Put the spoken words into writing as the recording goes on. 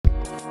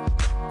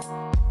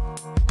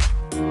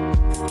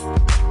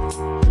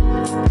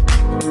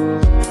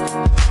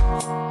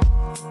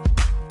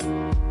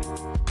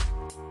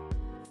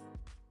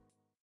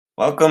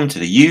Welcome to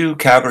the U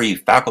Calgary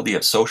Faculty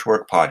of Social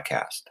Work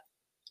podcast.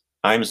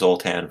 I'm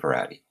Zoltan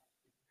Verratti.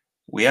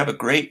 We have a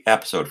great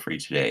episode for you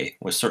today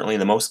with certainly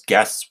the most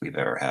guests we've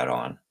ever had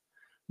on.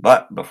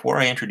 But before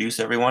I introduce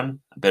everyone,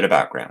 a bit of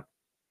background.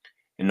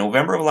 In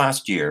November of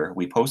last year,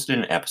 we posted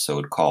an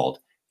episode called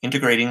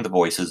Integrating the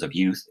Voices of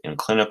Youth in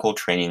Clinical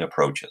Training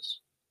Approaches.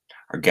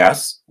 Our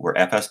guests were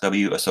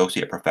FSW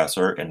Associate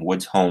Professor and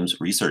Woods Homes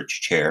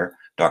Research Chair,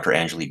 Dr.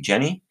 Angelique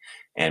Jenny,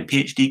 and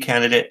PhD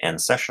candidate and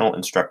sessional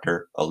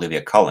instructor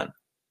Olivia Cullen.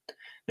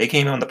 They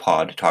came on the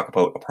pod to talk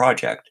about a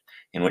project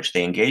in which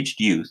they engaged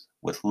youth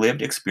with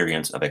lived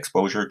experience of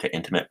exposure to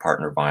intimate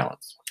partner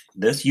violence.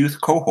 This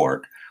youth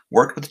cohort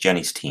worked with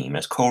Jenny's team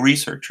as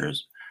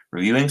co-researchers,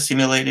 reviewing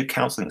simulated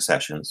counseling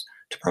sessions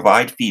to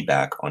provide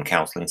feedback on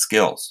counseling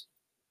skills.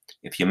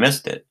 If you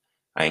missed it,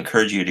 I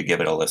encourage you to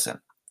give it a listen.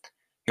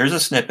 Here's a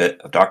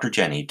snippet of Dr.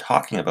 Jenny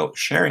talking about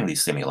sharing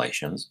these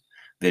simulations,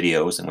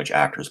 videos in which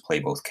actors play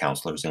both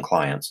counselors and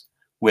clients,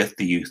 with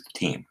the youth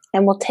team.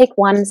 And we'll take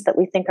ones that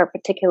we think are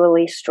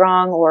particularly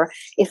strong, or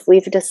if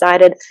we've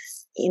decided,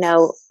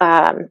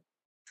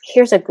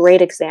 here's a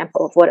great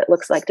example of what it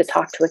looks like to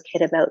talk to a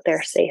kid about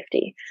their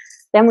safety.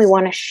 Then we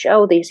want to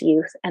show these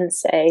youth and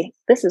say,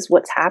 this is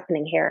what's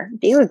happening here.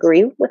 Do you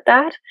agree with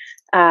that?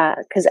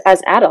 Because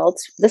as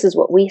adults, this is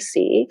what we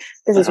see.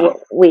 This is what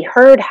we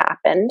heard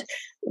happened.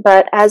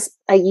 But as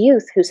a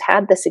youth who's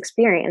had this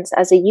experience,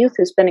 as a youth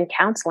who's been in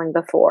counseling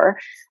before,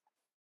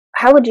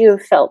 how would you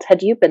have felt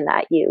had you been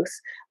that youth?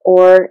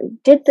 Or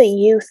did the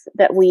youth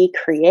that we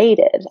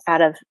created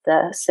out of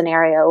the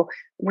scenario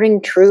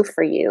ring true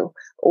for you?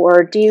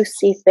 Or do you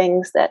see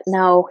things that,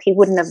 no, he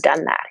wouldn't have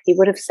done that. He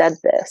would have said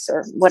this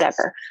or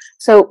whatever.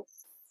 So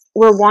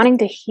we're wanting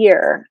to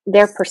hear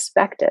their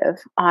perspective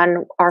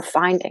on our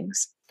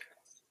findings.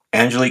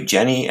 Angelique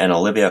Jenny and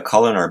Olivia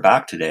Cullen are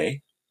back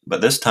today,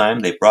 but this time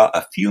they brought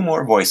a few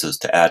more voices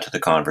to add to the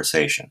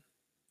conversation.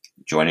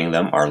 Joining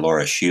them are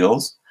Laura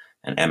Shields,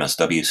 an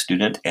MSW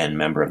student and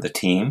member of the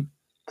team,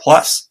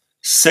 plus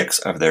 6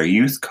 of their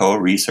youth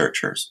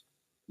co-researchers.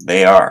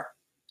 They are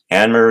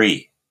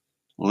Anne-Marie,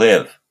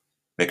 Liv,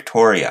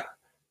 Victoria,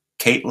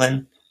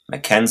 Caitlin,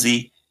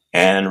 Mackenzie,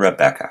 and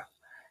Rebecca.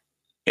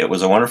 It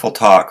was a wonderful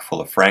talk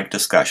full of frank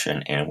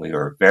discussion, and we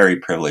were very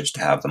privileged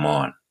to have them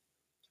on.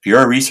 If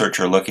you're a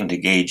researcher looking to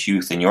gauge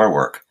youth in your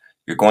work,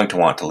 you're going to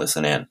want to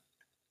listen in.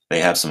 They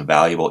have some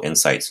valuable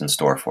insights in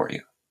store for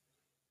you.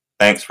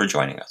 Thanks for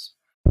joining us.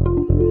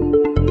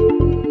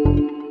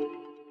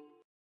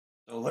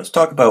 So let's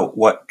talk about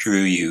what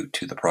drew you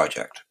to the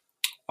project.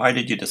 Why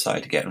did you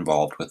decide to get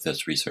involved with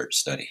this research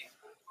study?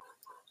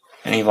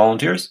 Any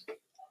volunteers?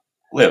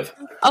 Liv.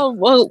 Oh,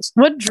 well,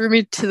 what drew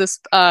me to this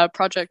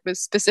project was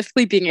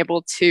specifically being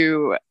able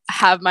to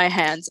have my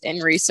hands in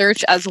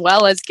research as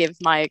well as give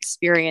my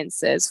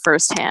experiences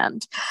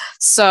firsthand.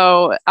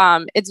 So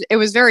it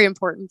was very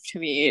important to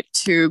me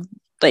to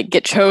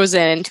get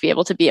chosen to be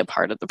able to be a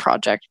part of the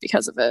project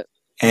because of it.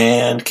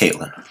 And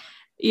Caitlin.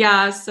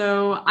 Yeah,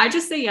 so I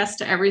just say yes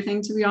to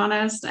everything, to be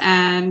honest.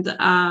 And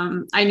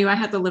I knew I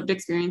had the lived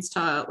experience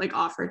to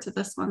offer to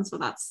this one. So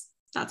that's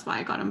why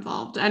I got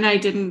involved. And I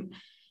didn't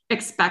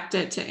expect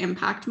it to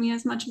impact me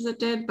as much as it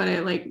did, but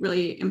it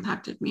really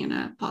impacted me in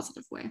a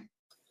positive way.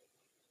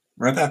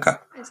 Rebecca.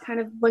 Just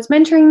kind of was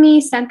mentoring me,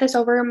 sent this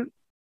over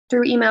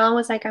through email and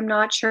was like, I'm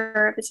not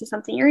sure if this is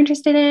something you're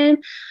interested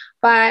in,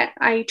 but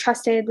I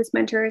trusted this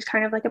mentor's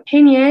kind of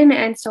opinion.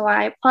 And so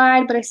I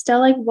applied, but I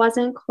still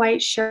wasn't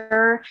quite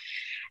sure.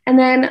 And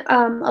then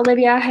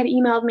Olivia had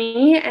emailed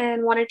me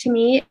and wanted to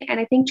meet. And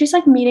I think just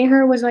meeting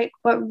her was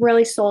what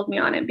really sold me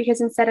on it,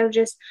 because instead of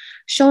just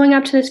showing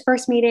up to this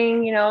first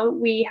meeting,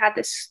 we had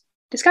this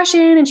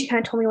discussion and she kind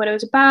of told me what it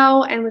was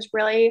about and was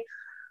really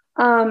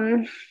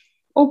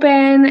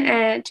open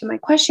and to my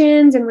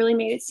questions and really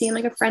made it seem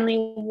like a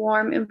friendly,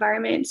 warm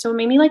environment. So it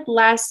made me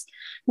less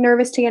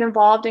nervous to get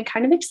involved and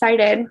kind of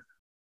excited.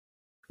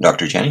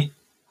 Dr. Jenny?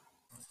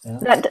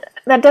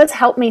 That does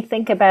help me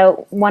think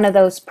about one of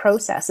those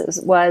processes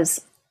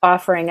was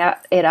offering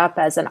it up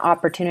as an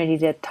opportunity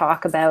to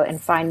talk about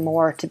and find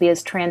more, to be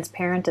as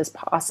transparent as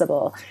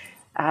possible.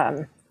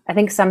 I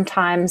think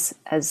sometimes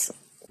as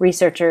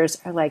researchers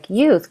are like,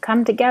 youth,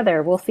 come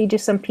together, we'll feed you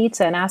some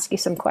pizza and ask you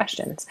some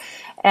questions.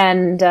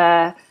 And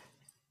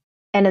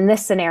in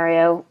this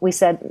scenario, we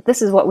said,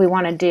 this is what we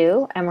want to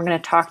do, and we're going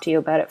to talk to you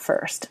about it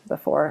first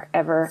before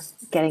ever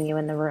getting you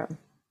in the room.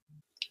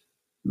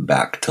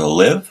 Back to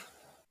Liv.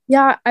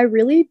 Yeah, I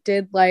really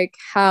did like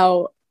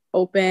how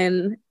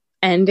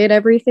open-ended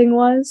everything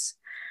was,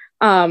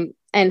 and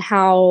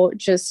how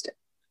just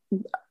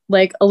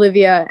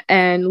Olivia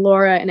and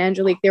Laura and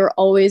Angelique, they were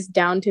always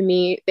down to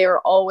meet. They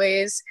were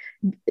always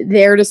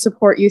there to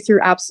support you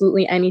through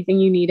absolutely anything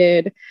you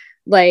needed.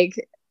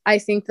 I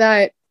think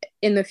that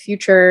in the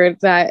future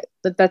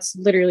that's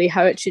literally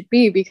how it should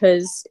be,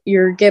 because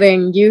you're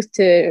getting youth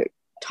to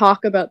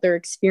talk about their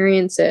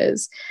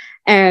experiences,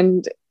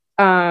 and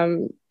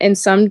in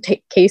some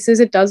cases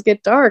it does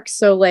get dark.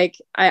 So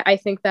I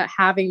think that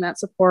having that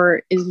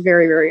support is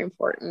very, very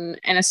important,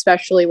 and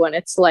especially when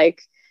it's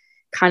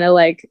kind of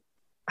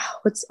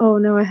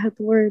I had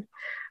the word.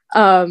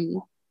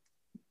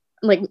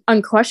 Like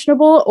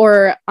unquestionable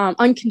or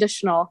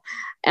unconditional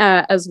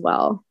as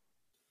well.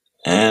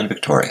 And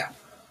Victoria.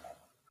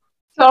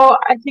 So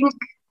I think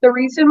the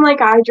reason like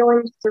I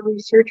joined the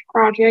research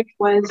project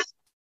was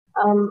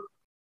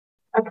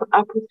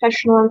a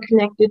professional I'm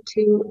connected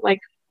to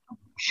like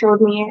showed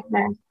me it,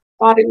 and I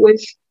thought it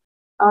was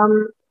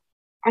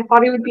I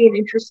thought it would be an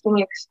interesting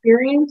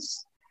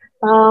experience.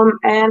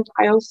 And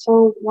I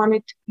also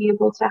wanted to be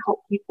able to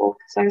help people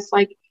because I was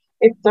like,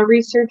 if the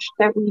research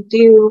that we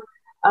do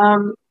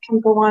can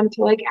go on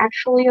to like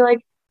actually like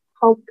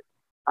help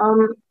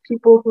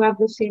people who have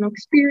the same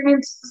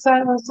experiences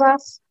as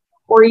us,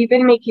 or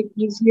even make it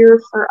easier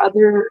for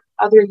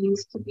other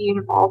youth to be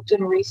involved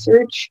in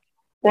research,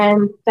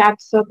 then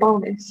that's a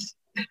bonus.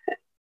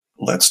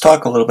 Let's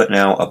talk a little bit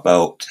now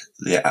about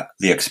the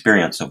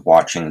experience of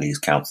watching these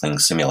counseling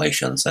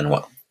simulations and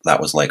what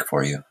that was like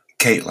for you.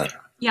 Caitlin.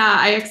 Yeah,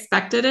 I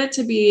expected it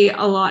to be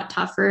a lot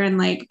tougher and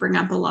like bring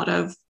up a lot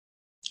of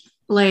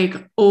like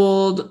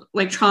old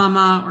like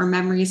trauma or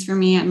memories for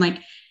me. And like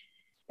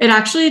it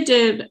actually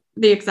did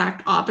the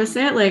exact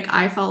opposite. Like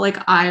I felt like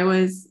I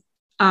was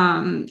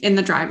in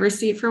the driver's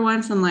seat for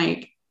once, and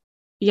like,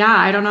 yeah,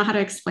 I don't know how to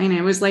explain it.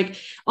 It was like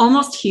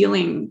almost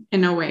healing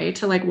in a way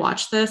to like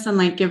watch this and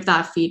like give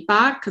that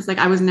feedback, because like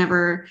I was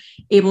never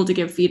able to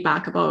give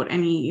feedback about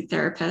any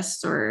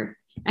therapists or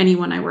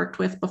anyone I worked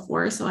with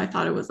before. So I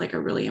thought it was like a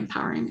really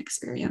empowering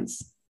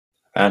experience.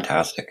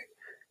 Fantastic.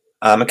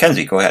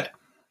 Mackenzie, go ahead.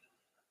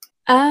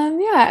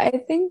 Yeah,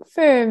 I think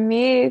for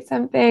me,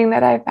 something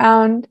that I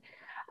found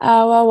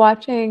while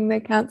watching the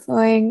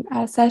counseling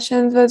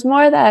sessions was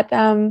more that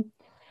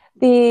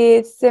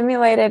the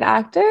simulated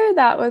actor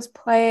that was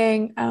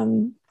playing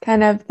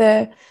kind of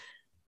the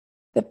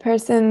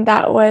person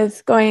that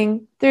was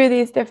going through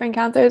these different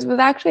counselors was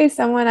actually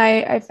someone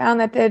I found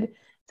that did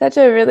such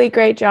a really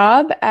great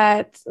job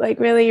at like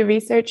really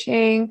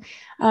researching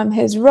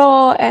his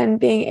role and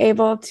being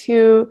able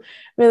to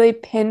really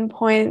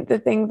pinpoint the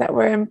things that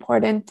were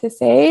important to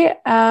say.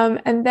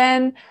 And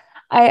then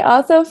I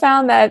also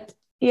found that,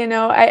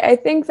 I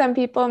think some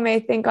people may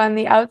think on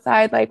the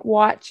outside, like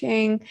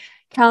watching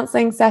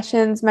counseling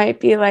sessions might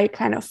be like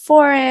kind of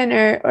foreign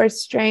or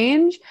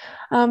strange.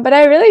 But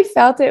I really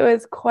felt it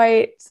was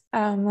quite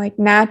like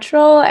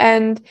natural,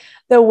 and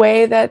the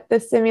way that the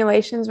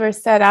simulations were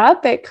set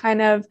up, it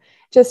kind of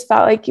just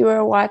felt like you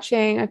were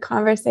watching a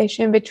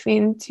conversation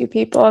between two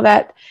people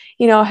that,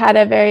 had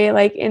a very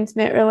like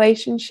intimate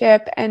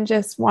relationship and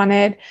just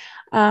wanted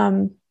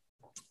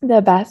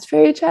the best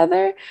for each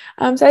other.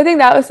 So I think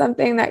that was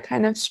something that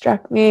kind of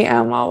struck me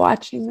while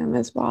watching them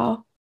as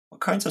well.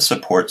 What kinds of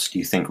supports do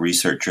you think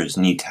researchers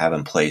need to have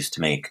in place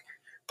to make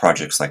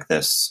projects like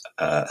this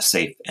a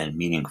safe and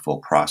meaningful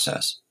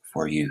process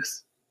for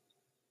youth?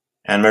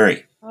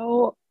 Anne-Marie.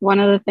 Oh, one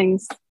of the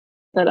things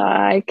that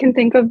I can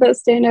think of that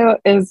stand out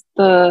is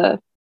the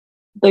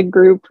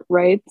group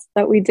rights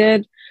that we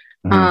did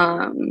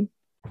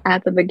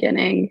at the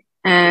beginning,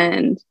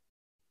 and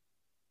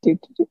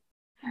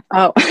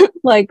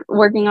like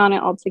working on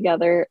it all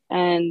together,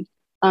 and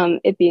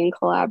it being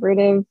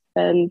collaborative,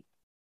 and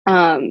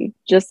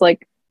just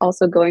like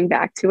also going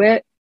back to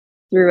it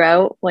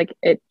throughout, like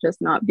it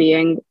just not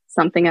being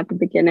something at the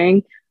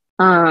beginning,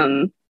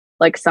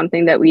 like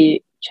something that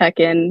we check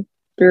in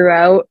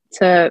throughout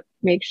to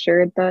make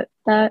sure that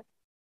that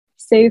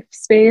safe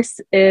space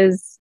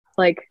is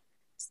like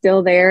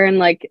still there, and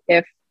like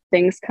if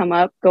things come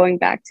up, going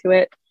back to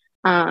it,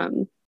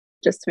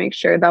 just to make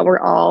sure that we're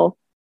all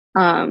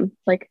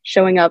like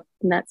showing up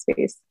in that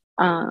space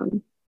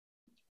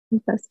as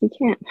best we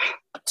can.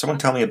 Someone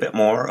tell me a bit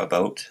more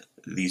about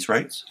these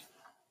rights.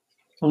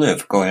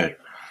 Liv, go ahead.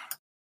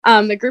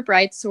 The group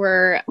rights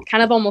were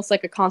kind of almost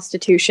like a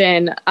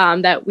constitution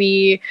that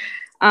we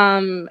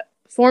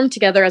formed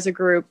together as a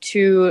group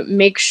to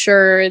make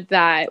sure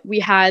that we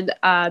had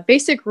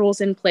basic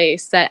rules in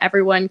place that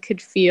everyone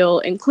could feel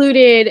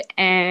included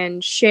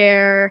and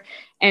share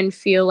and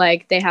feel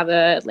like they have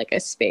a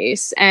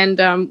space.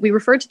 And we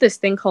referred to this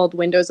thing called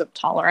windows of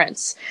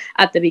tolerance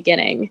at the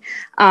beginning,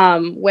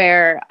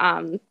 where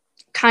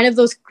kind of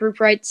those group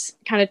rights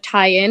kind of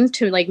tie in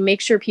to like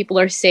make sure people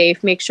are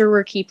safe, make sure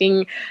we're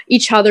keeping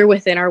each other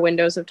within our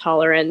windows of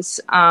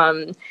tolerance.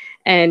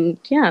 And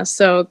yeah,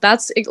 so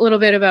that's a little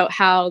bit about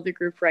how the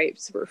group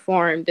rights were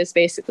formed, is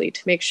basically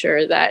to make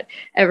sure that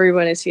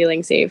everyone is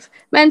feeling safe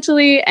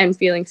mentally and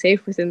feeling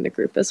safe within the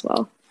group as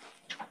well.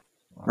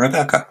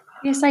 Rebecca.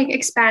 Just like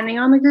expanding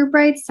on the group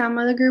rights, some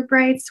of the group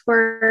rights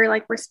were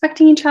like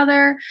respecting each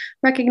other,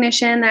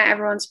 recognition that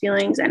everyone's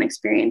feelings and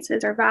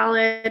experiences are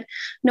valid,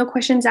 no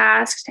questions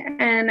asked.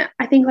 And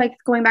I think like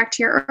going back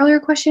to your earlier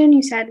question,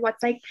 you said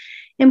what's like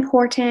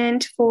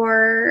important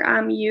for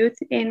youth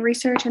in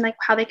research and like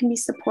how they can be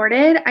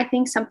supported. I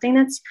think something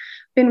that's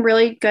been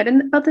really good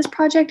about this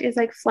project is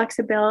like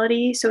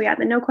flexibility. So yeah,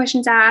 the no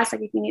questions asked,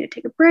 like if you need to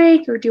take a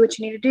break or do what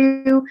you need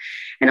to do.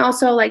 And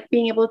also like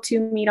being able to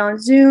meet on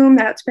Zoom,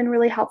 that's been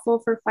really helpful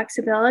for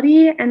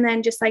flexibility. And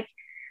then just like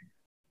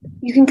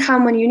you can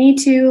come when you need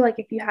to. Like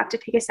if you have to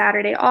take a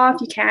Saturday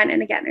off, you can.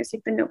 And again, there's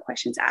like the no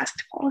questions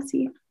asked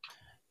policy.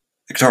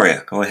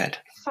 Victoria, go ahead.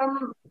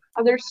 Some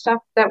other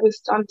stuff that was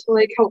done to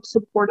like help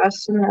support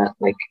us in that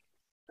like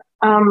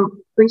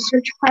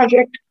research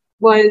project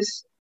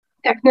was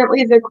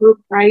definitely the group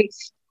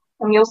rights.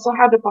 And we also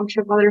had a bunch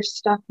of other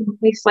stuff in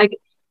place, like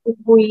if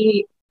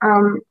we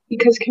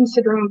because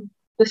considering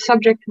the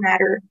subject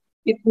matter,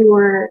 if we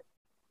were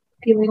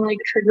feeling like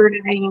triggered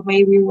in any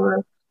way, we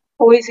were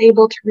always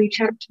able to reach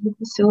out to the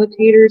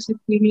facilitators if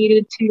we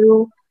needed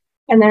to.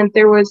 And then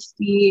there was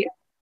the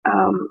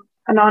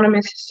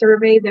anonymous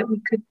survey that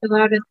we could fill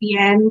out at the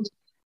end.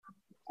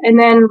 And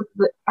then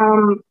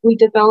we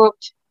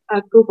developed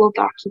a Google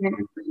document,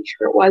 I'm pretty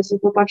sure it was,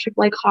 with a bunch of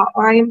like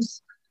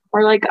hotlines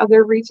or like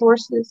other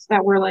resources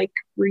that were like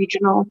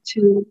regional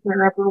to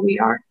wherever we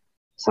are.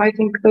 So I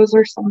think those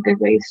are some good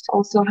ways to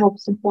also help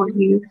support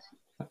youth.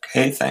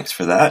 Okay, thanks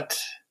for that.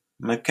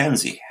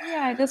 Mackenzie.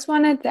 Yeah, I just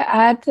wanted to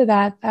add to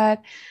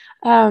that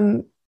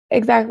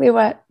exactly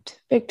what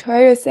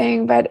Victoria was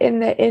saying, but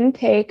in the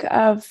intake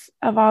of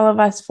all of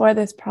us for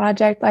this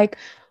project, like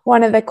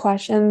one of the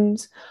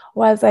questions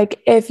was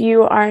like, if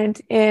you aren't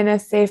in a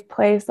safe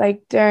place,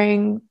 like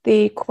during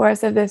the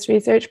course of this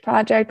research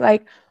project,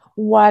 like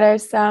what are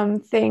some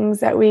things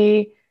that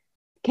we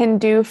can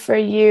do for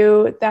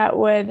you that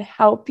would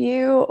help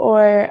you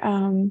or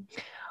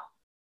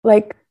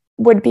like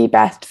would be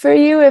best for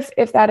you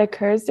if that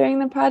occurs during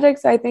the project.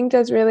 So I think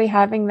just really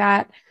having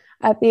that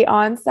at the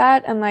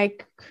onset and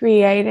like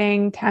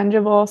creating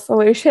tangible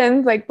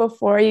solutions like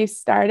before you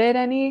started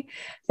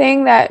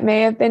anything that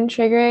may have been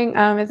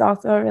triggering is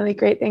also a really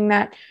great thing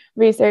that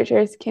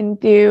researchers can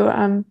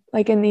do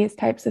like in these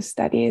types of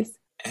studies.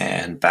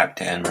 And back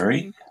to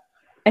Anne-Marie.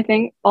 I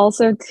think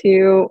also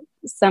too,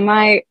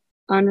 semi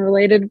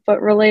unrelated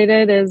but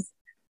related is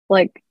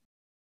like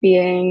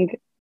being,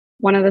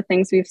 one of the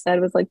things we've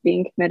said was like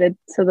being committed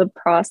to the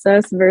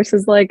process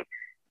versus like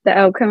the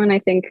outcome. And I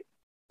think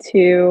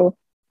too,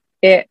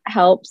 it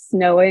helps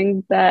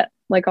knowing that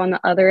like on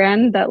the other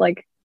end that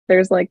like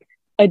there's like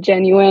a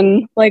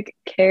genuine like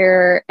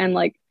care and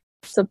like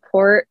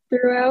support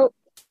throughout.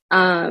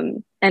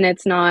 And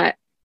it's not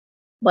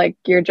like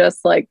you're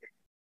just like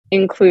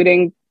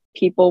including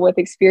people with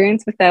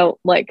experience without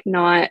like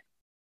not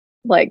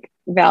like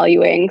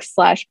valuing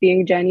 /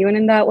 being genuine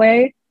in that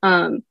way.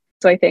 So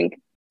I think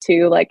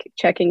too, like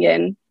checking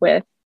in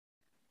with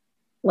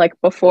like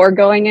before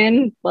going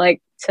in,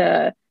 like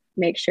to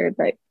make sure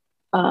that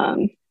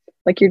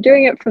like you're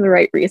doing it for the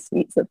right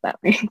reasons, if that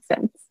makes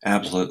sense.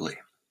 Absolutely.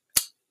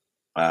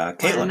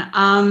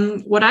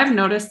 Caitlin. What I've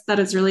noticed that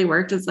has really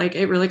worked is like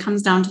it really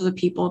comes down to the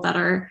people that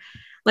are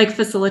like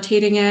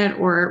facilitating it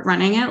or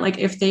running it. Like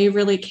if they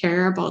really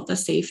care about the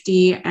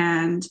safety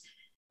and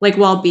like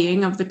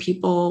well-being of the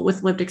people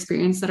with lived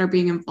experience that are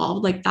being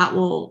involved, like that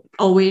will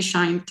always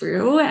shine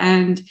through.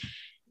 And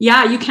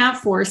yeah, you can't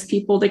force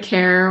people to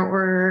care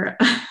or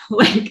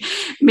like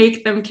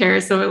make them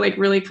care. So it like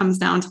really comes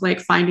down to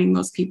like finding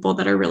those people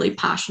that are really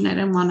passionate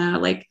and want to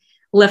like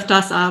lift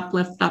us up,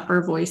 lift up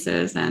our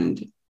voices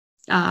and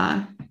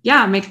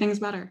make things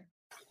better.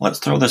 Let's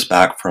throw this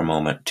back for a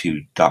moment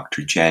to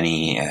Dr.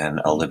 Jenny and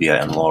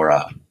Olivia and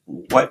Laura.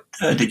 What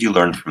did you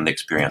learn from the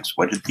experience?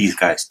 What did these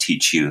guys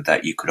teach you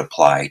that you could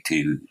apply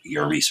to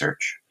your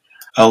research?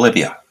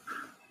 Olivia.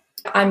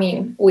 I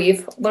mean,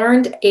 we've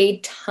learned a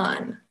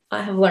ton.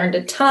 I have learned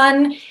a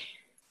ton.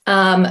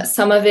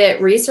 Some of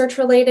it research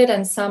related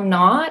and some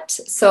not.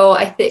 So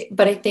I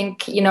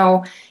think, you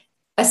know,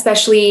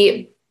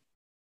 especially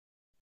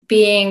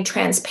being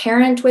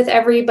transparent with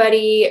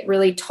everybody,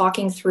 really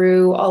talking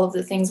through all of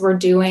the things we're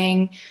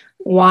doing,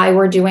 why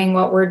we're doing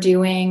what we're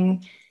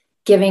doing,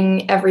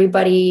 giving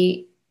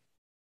everybody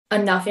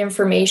enough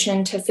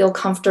information to feel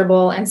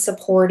comfortable and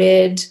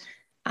supported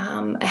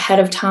ahead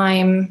of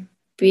time,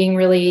 being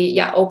really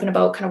open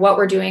about kind of what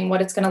we're doing,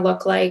 what it's going to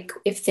look like,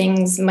 if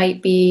things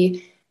might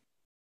be,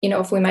 you know,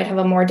 if we might have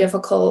a more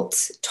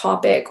difficult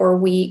topic or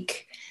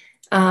week,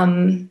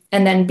 and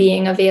then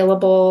being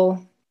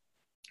available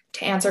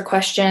to answer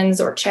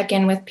questions or check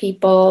in with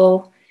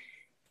people,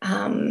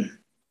 and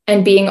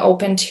being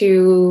open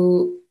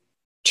to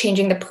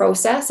changing the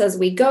process as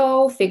we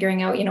go,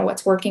 figuring out, you know,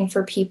 what's working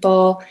for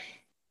people,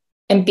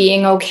 and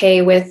being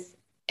okay with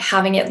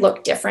having it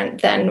look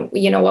different than,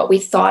 you know, what we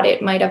thought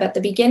it might have at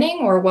the beginning,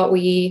 or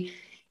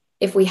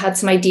if we had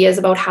some ideas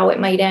about how it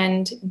might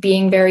end,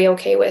 being very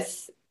okay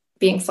with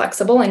being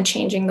flexible and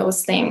changing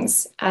those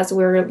things as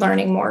we're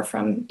learning more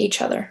from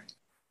each other.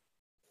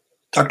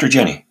 Dr.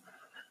 Jenny.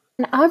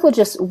 And I will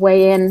just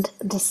weigh in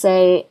to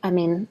say, I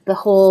mean, the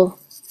whole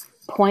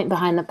point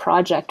behind the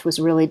project was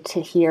really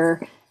to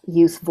hear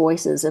youth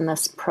voices in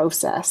this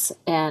process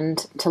and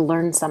to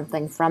learn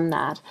something from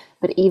that.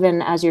 But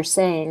even as you're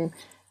saying,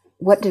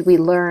 what did we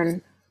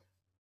learn?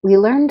 We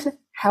learned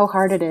how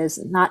hard it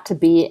is not to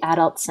be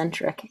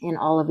adult-centric in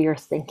all of your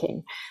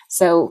thinking.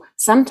 So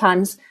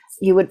sometimes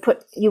you would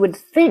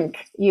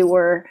think you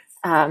were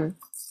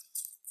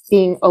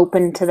being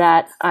open to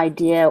that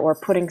idea or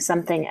putting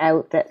something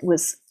out that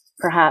was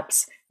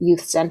perhaps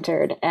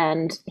youth-centered,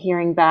 and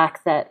hearing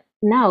back that,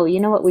 no,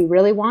 you know what we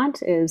really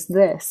want is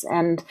this.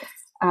 And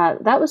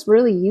that was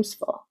really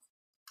useful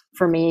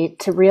for me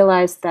to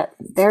realize that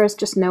there is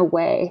just no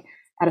way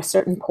at a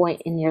certain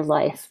point in your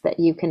life that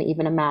you can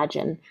even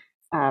imagine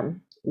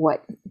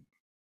what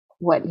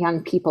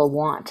young people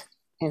want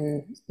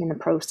in the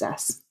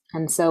process.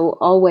 And so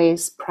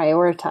always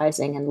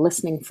prioritizing and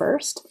listening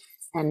first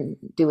and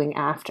doing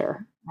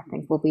after, I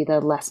think, will be the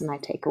lesson I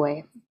take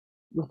away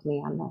with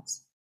me on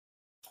this.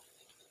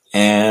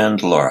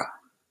 And Laura.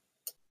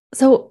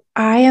 So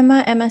I am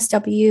a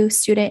MSW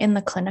student in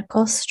the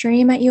clinical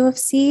stream at U of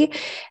C.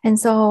 And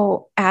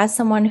so as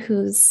someone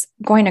who's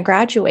going to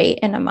graduate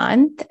in a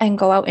month and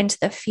go out into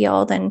the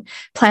field and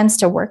plans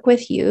to work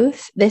with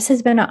youth, this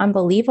has been an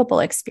unbelievable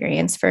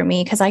experience for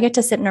me, because I get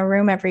to sit in a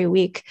room every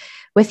week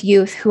with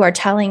youth who are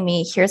telling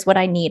me, here's what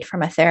I need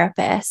from a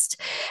therapist.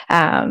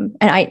 And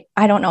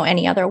I don't know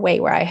any other way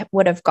where I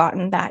would have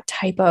gotten that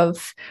type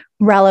of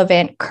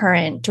relevant,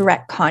 current,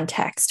 direct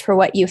context for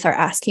what youth are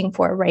asking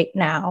for right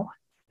now.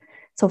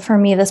 So for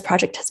me, this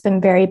project has been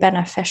very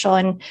beneficial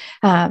in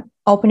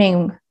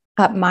opening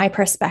up my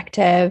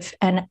perspective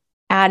and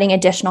adding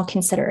additional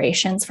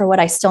considerations for what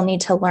I still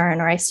need to learn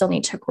or I still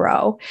need to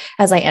grow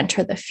as I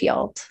enter the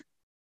field.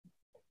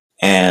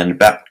 And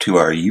back to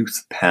our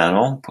youth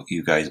panel, put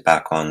you guys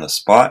back on the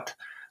spot.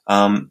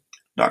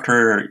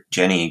 Dr.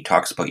 Jenny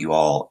talks about you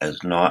all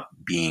as not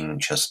being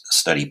just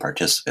study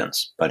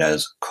participants, but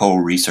as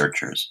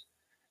co-researchers.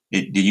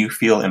 Did you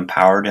feel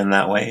empowered in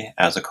that way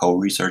as a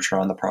co-researcher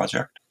on the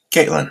project?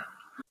 Caitlin.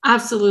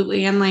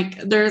 Absolutely. And like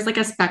there's like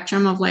a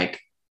spectrum of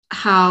like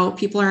how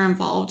people are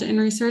involved in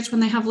research when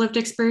they have lived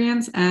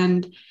experience.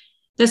 And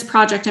this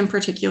project in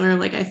particular,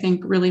 like I think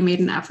really made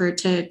an effort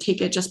to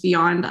take it just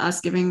beyond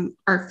us giving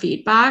our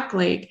feedback.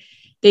 Like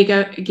they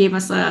gave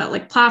us a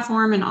like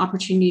platform and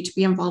opportunity to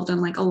be involved in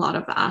like a lot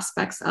of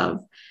aspects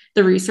of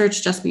the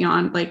research just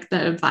beyond like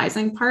the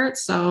advising part.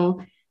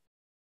 So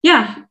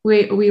yeah,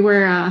 we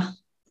were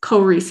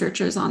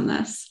co-researchers on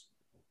this.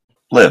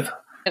 Liv.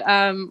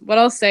 What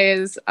I'll say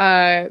is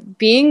I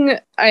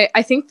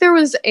think there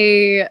was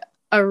a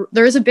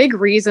big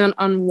reason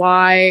on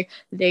why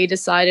they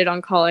decided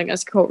on calling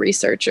us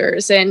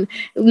co-researchers and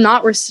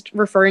not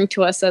referring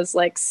to us as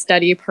like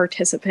study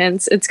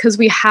participants. It's because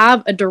we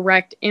have a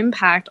direct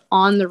impact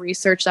on the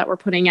research that we're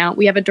putting out.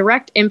 We have a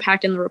direct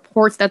impact in the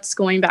reports that's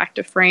going back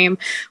to frame.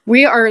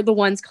 We are the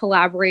ones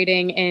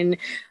collaborating in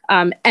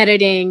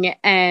editing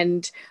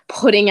and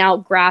putting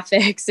out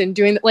graphics and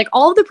doing like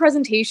all of the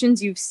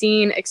presentations you've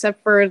seen,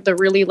 except for the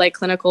really like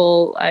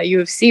clinical U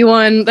of C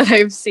one that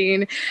I've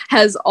seen,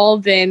 has all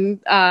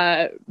been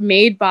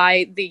made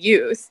by the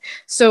youth.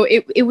 So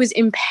it was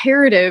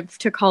imperative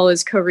to call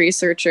us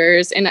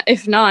co-researchers, and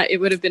if not, it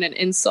would have been an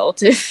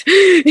insult if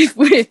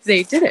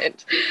they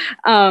didn't.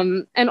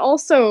 And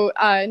also,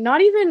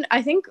 not even,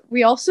 I think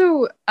we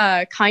also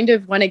kind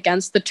of went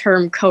against the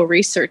term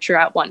co-researcher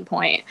at one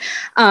point,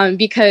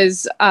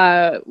 because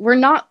we're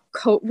not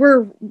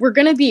we're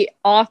going to be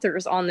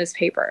authors on this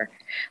paper.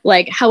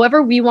 Like,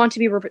 however we want to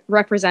be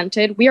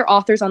represented, we are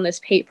authors on this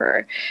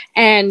paper.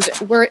 And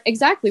we're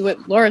exactly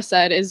what Laura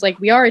said is like,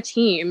 we are a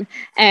team,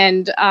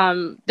 and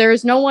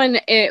there's no one,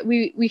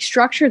 we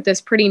structured this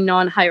pretty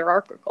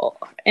non-hierarchical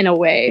in a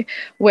way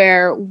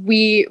where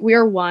we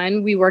are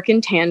one, we work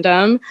in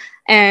tandem,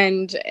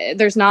 and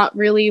there's not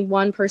really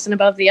one person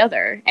above the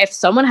other. If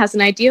someone has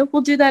an idea,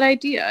 we'll do that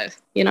idea,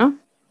 you know?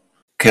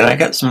 Can I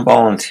get some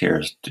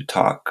volunteers to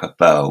talk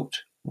about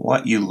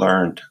what you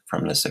learned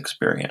from this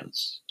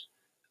experience,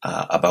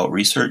 about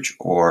research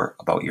or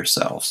about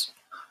yourselves?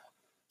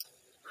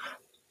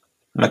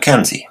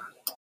 Mackenzie.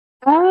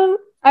 I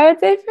would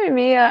say for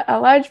me, a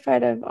large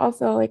part of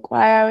also like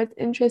why I was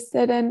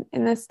interested in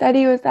the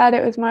study was that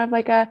it was more of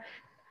like a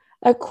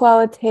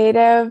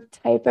qualitative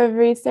type of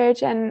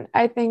research. And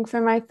I think for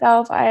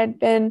myself, I had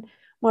been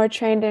more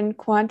trained in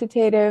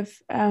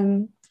quantitative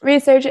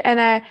research,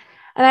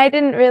 and I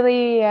didn't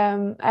really,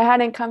 I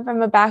hadn't come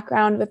from a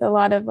background with a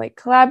lot of like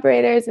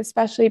collaborators,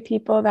 especially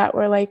people that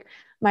were like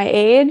my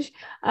age.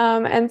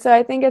 And so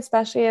I think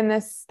especially in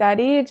this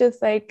study,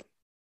 just like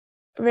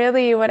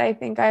really what I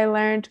think I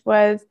learned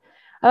was,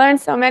 I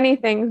learned so many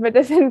things, but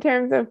just in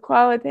terms of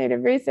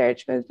qualitative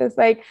research was just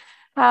like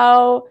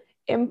how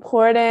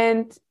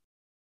important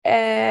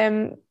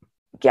gathering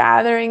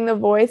the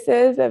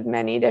voices of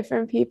many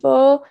different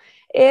people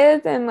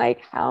is, and like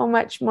how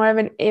much more of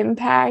an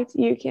impact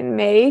you can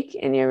make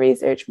in your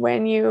research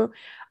when you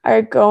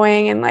are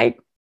going and like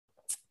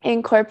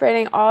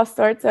incorporating all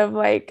sorts of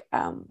like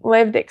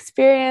lived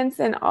experience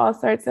and all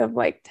sorts of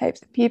like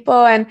types of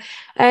people. And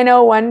I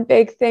know one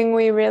big thing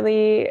we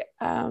really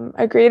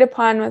agreed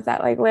upon was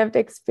that like lived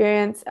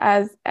experience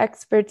as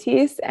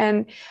expertise,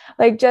 and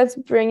like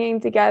just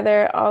bringing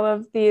together all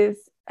of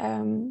these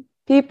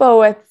people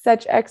with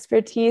such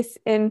expertise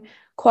in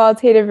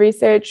qualitative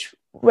research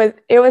was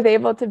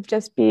able to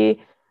just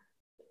be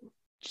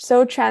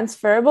so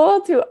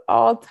transferable to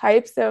all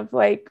types of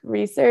like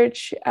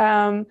research.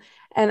 And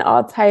and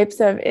all types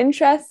of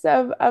interests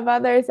of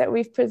others that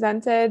we've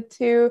presented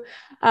to.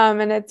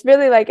 And it's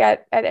really like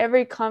at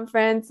every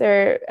conference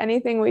or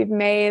anything we've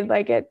made,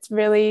 like it's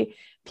really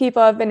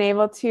people have been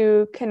able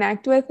to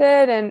connect with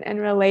it and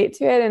relate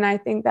to it. And I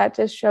think that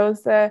just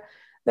shows the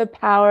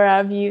power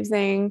of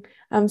using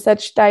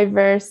such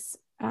diverse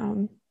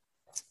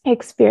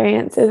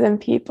experiences and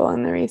people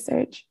in the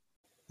research.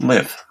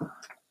 Liv.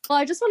 Well,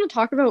 I just want to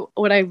talk about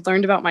what I've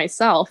learned about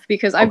myself,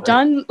 because I've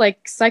done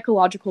like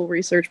psychological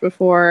research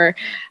before.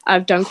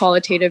 I've done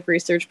qualitative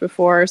research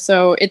before.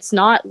 So it's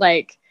not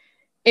like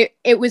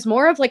it was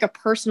more of like a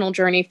personal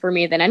journey for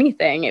me than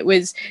anything. It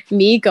was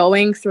me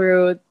going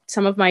through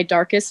some of my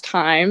darkest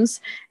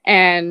times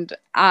and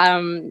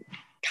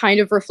kind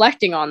of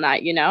reflecting on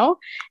that, you know,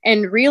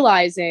 and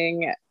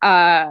realizing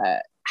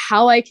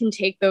how I can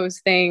take those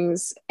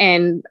things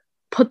and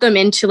put them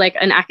into like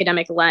an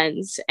academic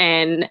lens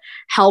and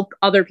help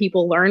other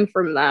people learn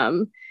from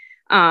them.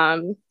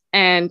 And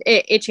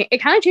it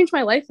kind of changed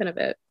my life in a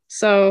bit.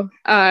 So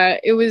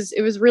it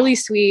was really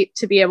sweet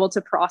to be able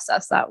to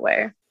process that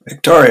way.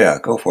 Victoria,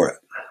 go for it.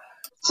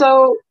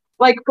 So,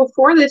 like,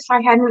 before this, I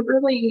hadn't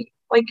really,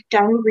 like,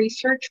 done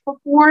research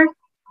before.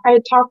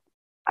 I'd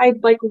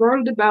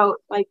learned about,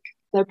 like,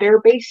 the bare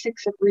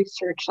basics of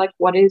research, like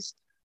what is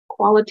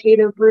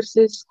qualitative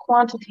versus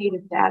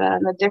quantitative data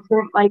and the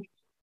different, like,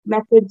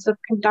 methods of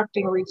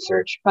conducting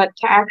research. But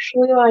to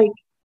actually, like,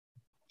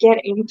 get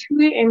into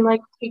it and, like,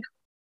 take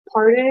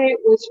part in it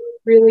was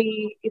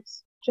really,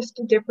 it's just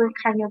a different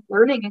kind of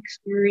learning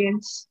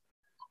experience.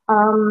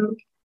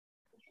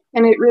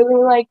 And it really,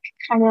 like,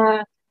 kind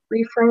of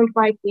reframed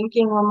my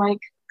thinking on, like,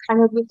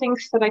 kind of the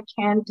things that I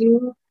can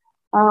do,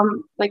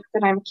 like,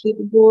 that I'm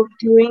capable of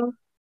doing,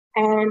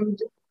 and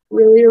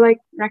really, like,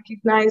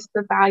 recognize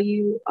the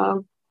value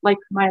of, like,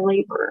 my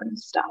labor and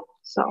stuff.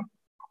 So.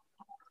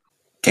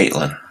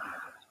 Caitlin.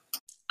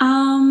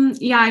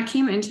 Yeah, I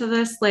came into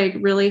this, like,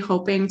 really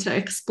hoping to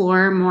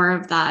explore more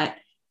of that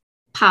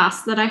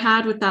past that I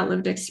had with that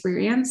lived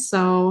experience.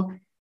 So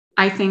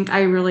I think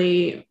I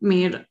really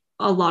made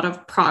a lot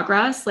of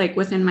progress, like,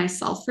 within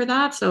myself for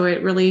that. So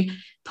it really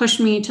pushed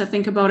me to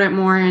think about it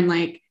more and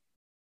like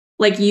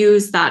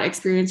use that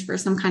experience for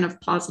some kind of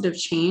positive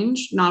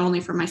change, not only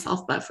for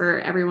myself, but for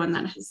everyone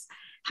that has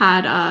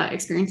had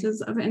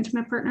experiences of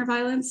intimate partner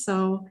violence.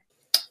 So.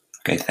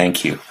 Okay,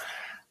 thank you.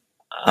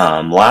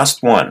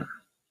 Last one.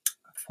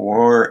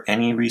 For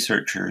any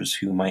researchers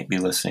who might be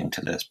listening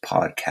to this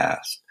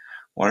podcast,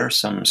 what are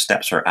some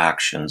steps or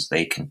actions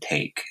they can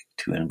take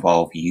to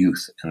involve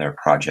youth in their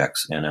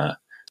projects in a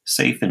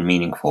safe and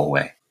meaningful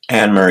way?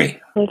 Anne-Marie.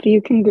 Liv,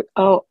 you can go.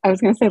 Oh, I was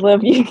going to say,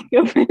 Liv, you can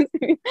go first.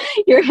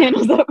 Your hand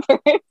was up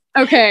first.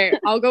 Okay,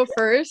 I'll go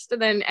first,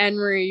 and then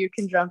Anne-Marie, you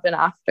can jump in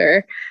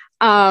after.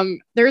 I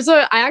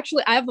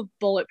have a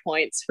bullet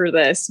points for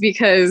this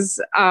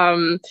because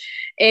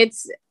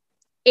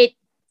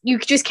you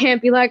just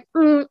can't be like,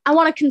 I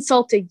want to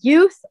consult a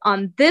youth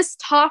on this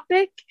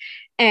topic.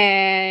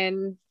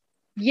 And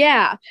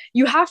yeah,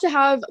 you have to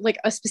have like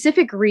a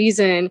specific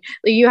reason.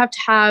 Like, you have to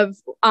have,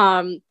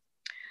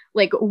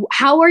 like,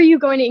 how are you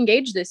going to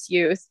engage this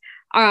youth?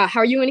 How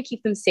are you going to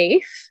keep them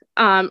safe?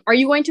 Are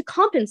you going to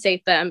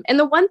compensate them? And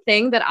the one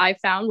thing that I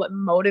found what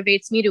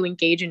motivates me to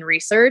engage in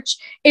research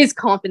is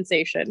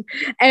compensation.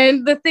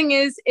 And the thing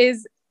is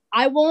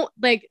I won't,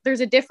 like,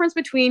 there's a difference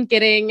between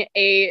getting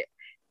a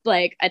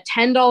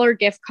 $10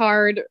 gift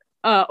card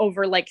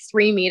over like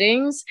 3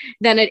 meetings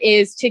than it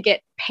is to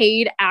get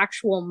paid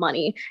actual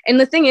money. And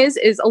the thing is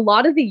a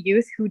lot of the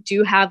youth who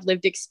do have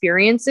lived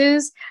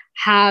experiences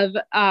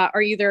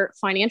are either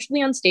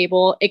financially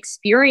unstable,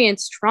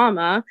 experienced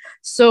trauma.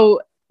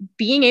 So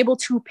being able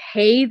to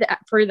pay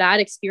for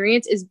that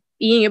experience is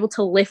being able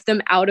to lift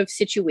them out of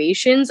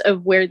situations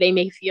of where they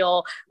may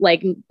feel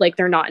like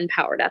they're not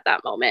empowered at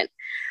that moment.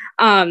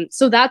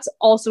 So that's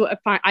also,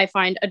 I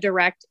find, a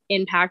direct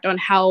impact on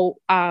how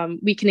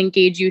we can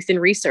engage youth in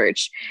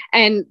research.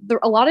 And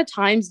a lot of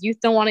times youth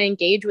don't want to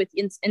engage with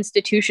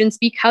institutions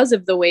because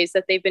of the ways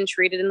that they've been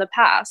treated in the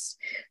past.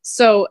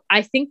 So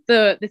I think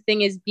the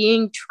thing is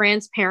being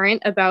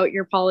transparent about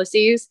your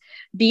policies,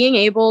 being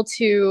able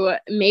to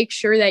make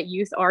sure that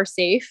youth are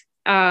safe.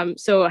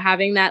 So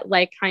having that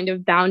like kind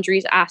of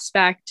boundaries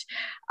aspect,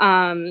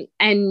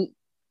 and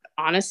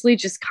honestly,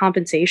 just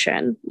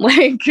compensation.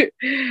 Like,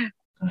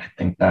 I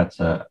think that's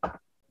a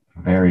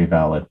very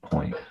valid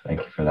point. Thank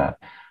you for that.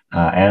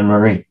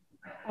 Anne-Marie.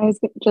 I was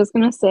just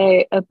going to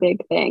say a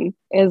big thing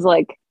is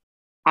like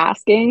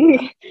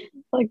asking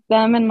like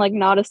them and like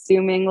not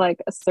assuming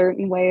like a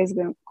certain way is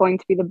going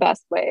to be the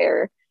best way,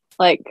 or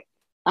like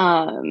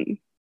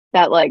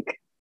that like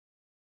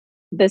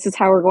this is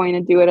how we're going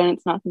to do it and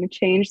it's not going to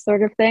change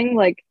sort of thing.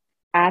 Like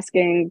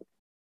asking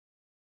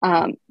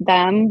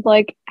them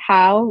like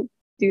how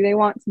do they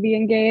want to be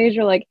engaged,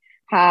 or like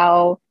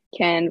how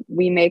can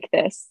we make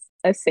this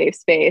a safe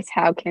space?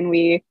 How can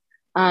we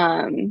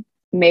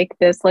make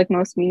this like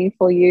most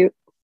meaningful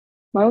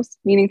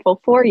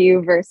for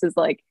you versus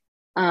like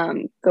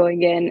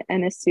going in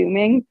and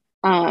assuming,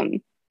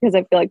 because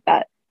I feel like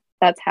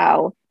that's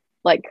how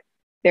like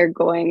they're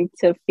going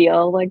to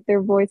feel like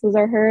their voices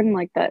are heard and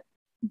like that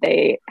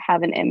they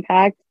have an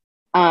impact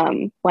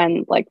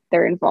when like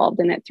they're involved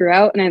in it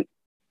throughout. And it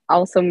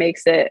also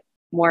makes it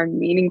more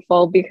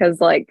meaningful because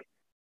like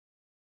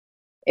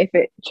if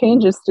it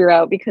changes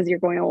throughout, because you're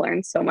going to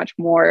learn so much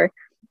more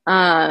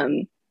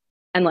and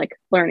like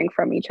learning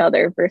from each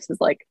other versus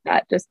like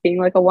that just being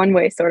like a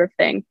one-way sort of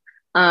thing.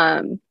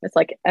 It's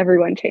like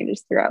everyone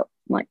changes throughout.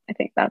 Like I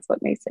think that's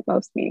what makes it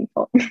most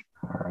meaningful.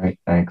 All right,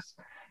 thanks.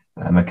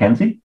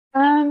 Mackenzie?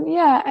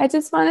 Yeah, I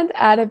just wanted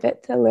to add a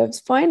bit to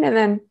Liv's point and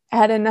then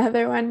add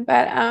another one.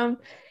 But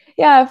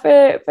yeah,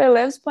 for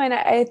Liv's point,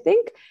 I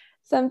think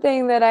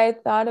something that I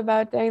thought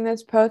about during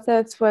this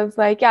process was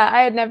like, yeah,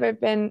 I had never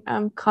been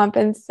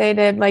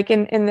compensated like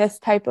in this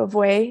type of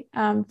way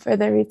for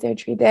the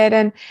research we did.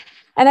 And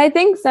I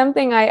think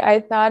something I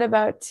thought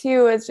about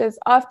too is just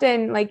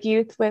often like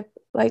youth with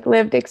like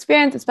lived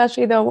experience,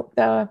 especially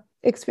the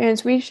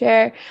experience we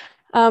share.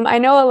 I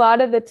know a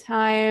lot of the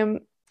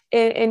time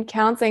in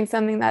counseling,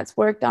 something that's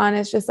worked on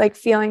is just like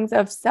feelings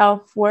of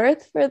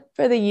self-worth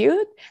for the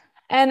youth.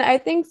 And I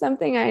think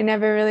something I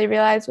never really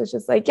realized was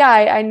just like, yeah,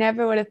 I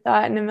never would have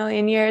thought in a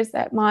million years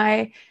that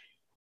my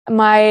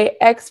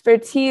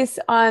expertise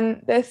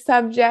on this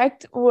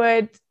subject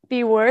would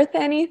be worth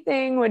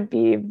anything, would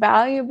be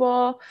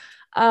valuable.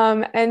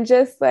 And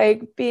just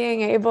like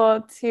being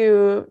able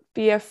to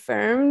be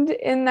affirmed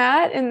in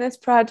this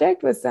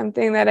project was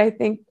something that I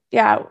think,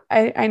 yeah,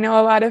 I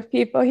know a lot of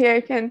people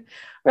here can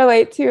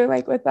relate to,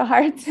 like with the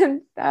hearts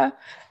and stuff.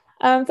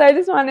 So I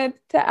just wanted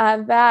to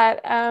add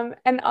that.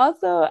 And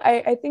also,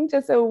 I think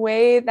just a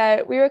way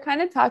that we were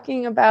kind of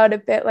talking about a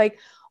bit, like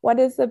what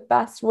is the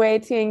best way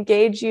to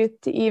engage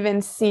youth to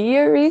even see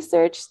your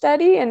research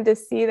study and to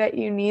see that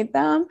you need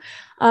them.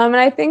 And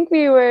I think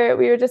we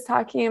were just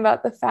talking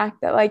about the fact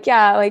that like,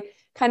 yeah, like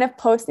kind of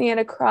posting it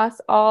across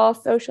all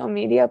social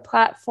media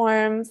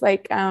platforms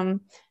like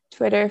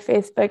Twitter,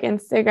 Facebook,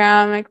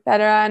 Instagram,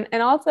 etc.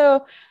 And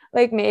also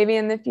like maybe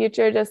in the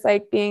future, just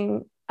like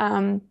being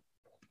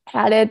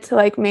added to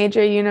like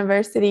major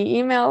university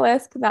email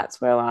lists, because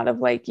that's where a lot of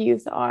like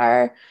youth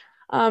are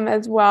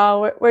as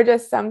well. We're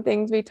just some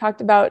things we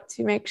talked about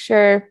to make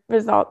sure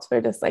results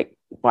were just like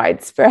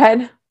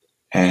widespread.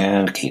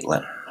 And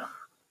Caitlin.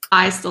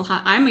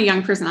 I'm a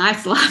young person. I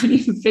still haven't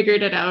even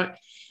figured it out.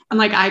 And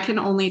like, I can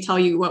only tell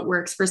you what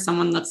works for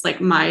someone that's like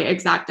my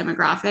exact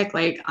demographic.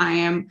 Like I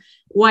am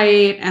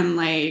white and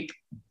like,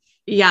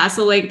 yeah.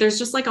 So like, there's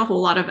just like a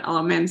whole lot of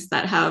elements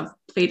that have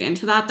played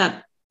into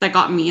that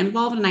got me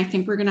involved. And I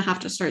think we're going to have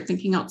to start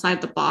thinking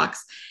outside the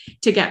box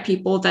to get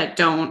people that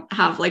don't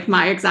have like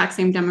my exact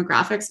same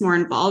demographics more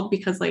involved,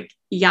 because like,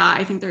 yeah,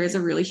 I think there is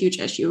a really huge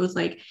issue with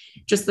like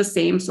just the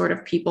same sort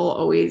of people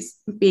always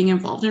being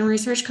involved in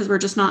research, because we're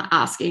just not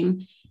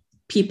asking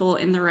people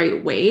in the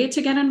right way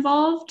to get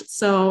involved.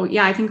 So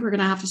yeah, I think we're going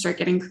to have to start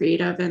getting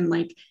creative and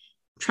like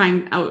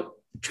trying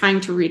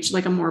to reach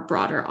like a more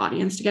broader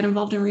audience to get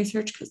involved in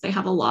research, because they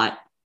have a lot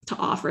to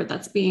offer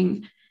that's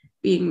being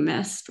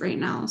missed right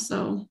now.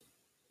 So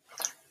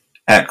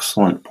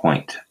excellent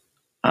point.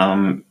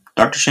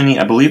 Dr. Shinney,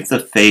 I believe the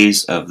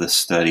phase of the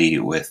study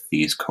with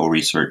these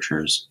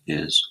co-researchers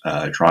is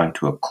drawing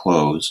to a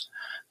close.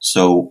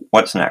 So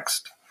what's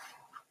next?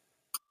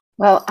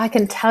 Well, I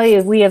can tell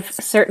you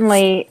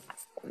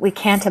we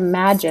can't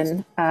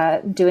imagine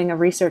doing a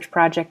research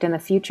project in the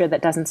future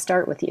that doesn't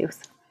start with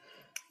youth.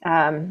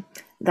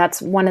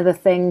 That's one of the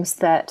things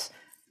that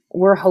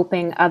we're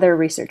hoping other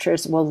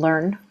researchers will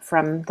learn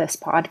from this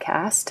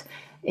podcast,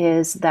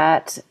 is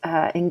that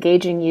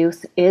engaging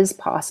youth is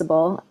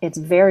possible. It's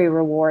very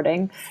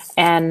rewarding,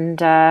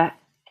 and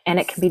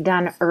it can be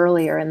done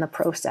earlier in the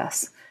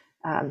process,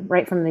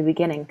 right from the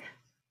beginning.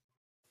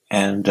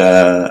 And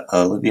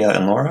Olivia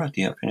and Laura,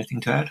 do you have anything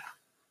to add?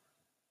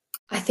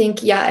 I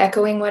think, yeah,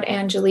 echoing what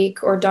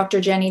Angelique or Dr.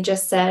 Jenny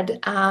just said,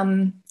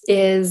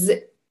 is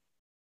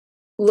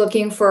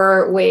looking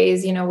for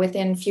ways,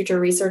 within future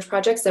research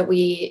projects that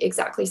we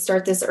exactly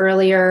start this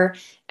earlier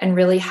and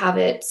really have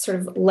it sort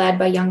of led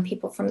by young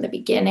people from the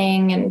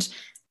beginning, and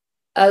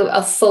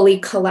a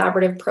fully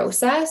collaborative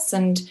process,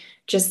 and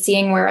just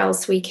seeing where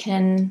else we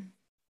can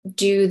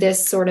do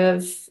this sort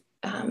of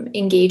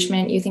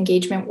youth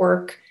engagement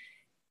work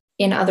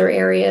in other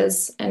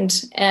areas,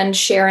 and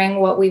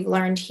sharing what we've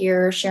learned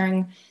here,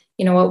 sharing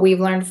what we've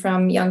learned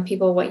from young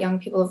people, what young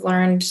people have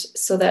learned,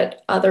 so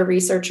that other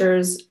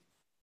researchers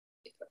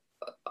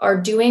are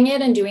doing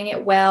it and doing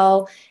it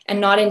well and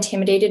not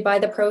intimidated by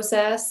the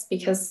process,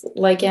 because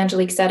like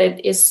Angelique said,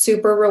 it is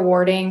super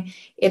rewarding.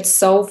 It's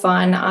so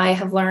fun. I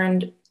have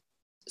learned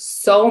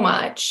so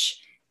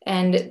much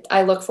and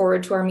I look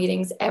forward to our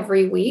meetings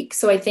every week.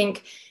 So I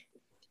think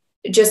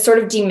just sort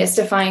of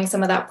demystifying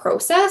some of that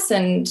process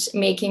and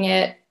making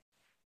it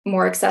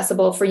more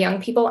accessible for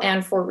young people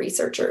and for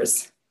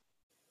researchers.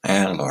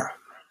 And Laura.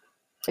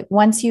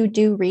 Once you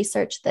do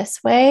research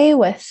this way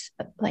with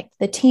like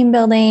the team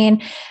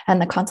building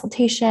and the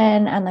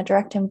consultation and the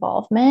direct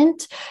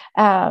involvement,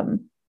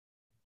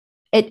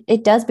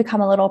 it does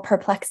become a little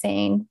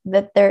perplexing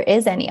that there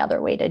is any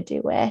other way to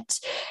do it.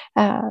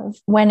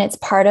 when it's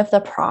part of the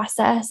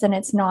process and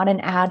it's not an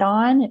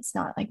add-on, it's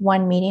not like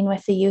one meeting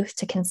with the youth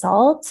to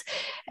consult.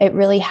 It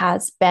really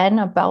has been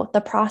about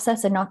the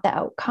process and not the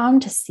outcome,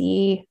 to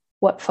see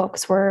what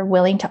folks were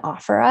willing to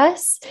offer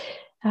us.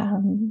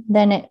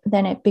 Then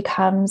it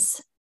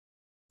becomes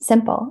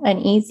simple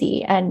and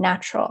easy and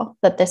natural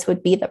that this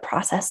would be the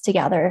process to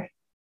gather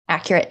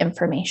accurate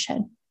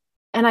information.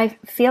 And I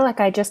feel like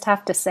I just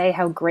have to say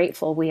how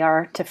grateful we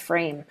are to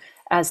Frame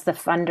as the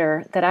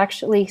funder that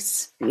actually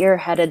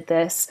spearheaded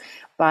this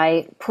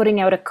by putting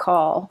out a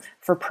call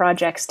for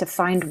projects to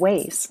find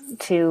ways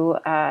to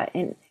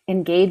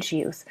engage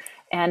youth.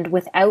 And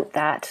without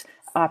that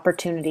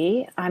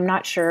opportunity, I'm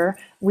not sure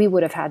we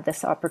would have had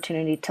this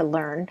opportunity to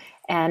learn.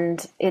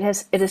 And it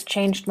has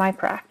changed my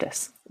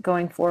practice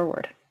going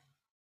forward.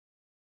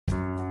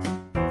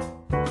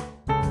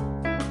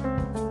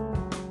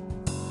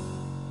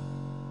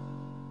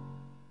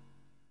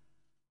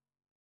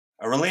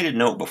 A related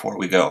note before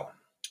we go.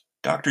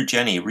 Dr.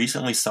 Jenny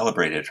recently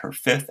celebrated her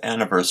 5th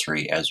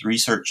anniversary as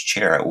research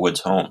chair at Woods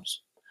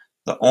Homes,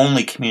 the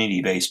only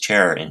community-based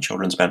chair in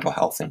children's mental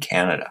health in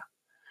Canada.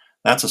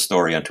 That's a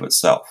story unto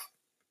itself.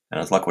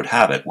 And as luck would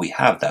have it, we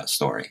have that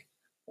story,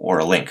 or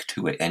a link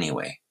to it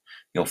anyway.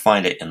 You'll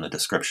find it in the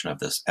description of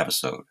this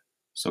episode,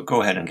 so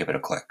go ahead and give it a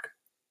click.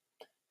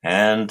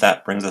 And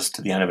that brings us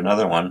to the end of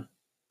another one.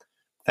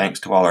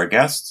 Thanks to all our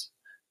guests,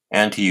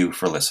 and to you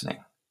for listening.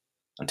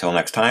 Until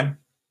next time,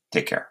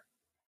 take care.